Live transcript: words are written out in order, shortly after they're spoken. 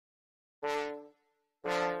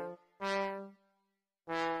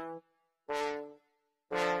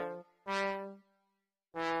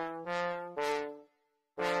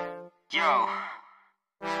Yo,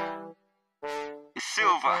 it's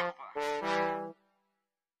Silva.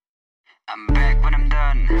 I'm back when I'm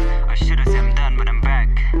done, or should I say I'm done when I'm back?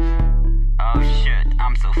 Oh shit,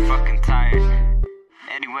 I'm so fucking tired.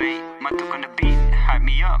 Anyway, Matuk on the beat, hype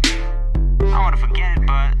me up. I wanna forget it,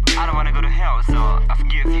 but I don't wanna go to hell, so I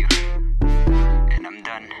forgive you. And I'm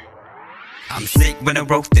done. I'm sick when I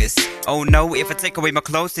wrote this. Oh no, if I take away my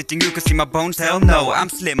clothes, you think you can see my bones? Hell no, I'm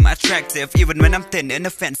slim, attractive, even when I'm thin,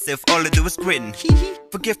 inoffensive. All I do is grin.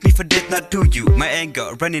 Forgive me for did not do you. My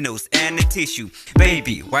anger, runny nose, and a tissue.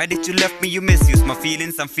 Baby, why did you left me? You misuse my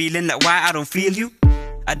feelings. I'm feeling like why I don't feel you.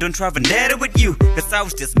 I don't try Vendetta with you, cause I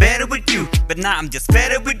was just better with you. But now I'm just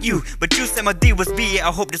better with you. But you said my D was B,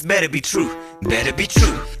 I hope this better be true. Better be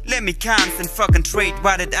true. Let me concen fucking trate.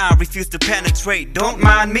 Why did I refuse to penetrate? Don't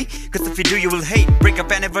mind me, cause if you do you will hate.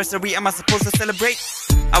 Breakup anniversary, am I supposed to celebrate?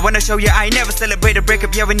 I wanna show you I never celebrate a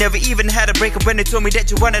breakup. Yeah, we never even had a breakup when they told me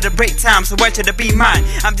that you wanted a break time. So why should it be mine?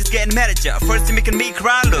 I'm just getting mad at ya. First you're making me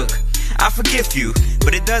cry, look, I forgive you,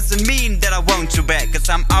 but it doesn't mean that I want you back, cause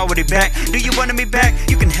I'm already back. Do you want me back?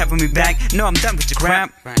 You can have me back. No, I'm done with your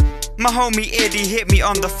crap. My homie Eddie hit me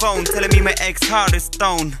on the phone, telling me my ex-heart is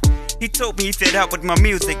stone. He told me he fed up with my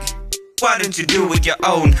music. Why don't you do it your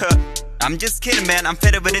own? I'm just kidding, man, I'm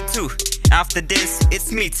fed up with it too. After this,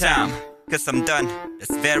 it's me time, cause I'm done,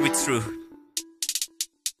 that's very true.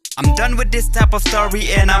 I'm done with this type of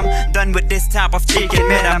story, and I'm done with this type of chicken.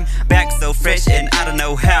 Man, I'm back so fresh and I don't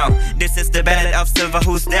know how. This is the ballad of Silva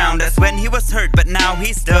who's down. That's when he was hurt, but now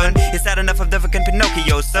he's done. He's had enough of the fucking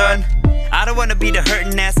Pinocchio, son. I don't wanna be the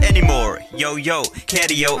hurting ass anymore. Yo, yo,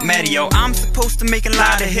 Cadio, Mario. I'm supposed to make a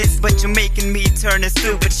lot of hits, but you're making me turn to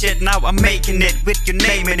stupid shit. Now I'm making it with your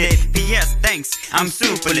name in it. P.S. Thanks, I'm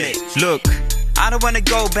super lit. Look, I don't wanna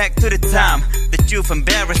go back to the time that you've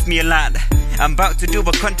embarrassed me a lot. I'm about to do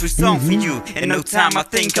a country song for you. In no time I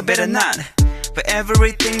think I better not. For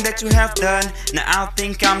everything that you have done, now I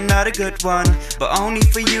think I'm not a good one. But only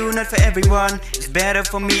for you, not for everyone. It's better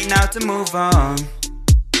for me now to move on.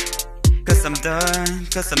 Cause I'm done,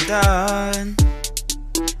 cause I'm done.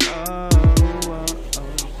 Oh.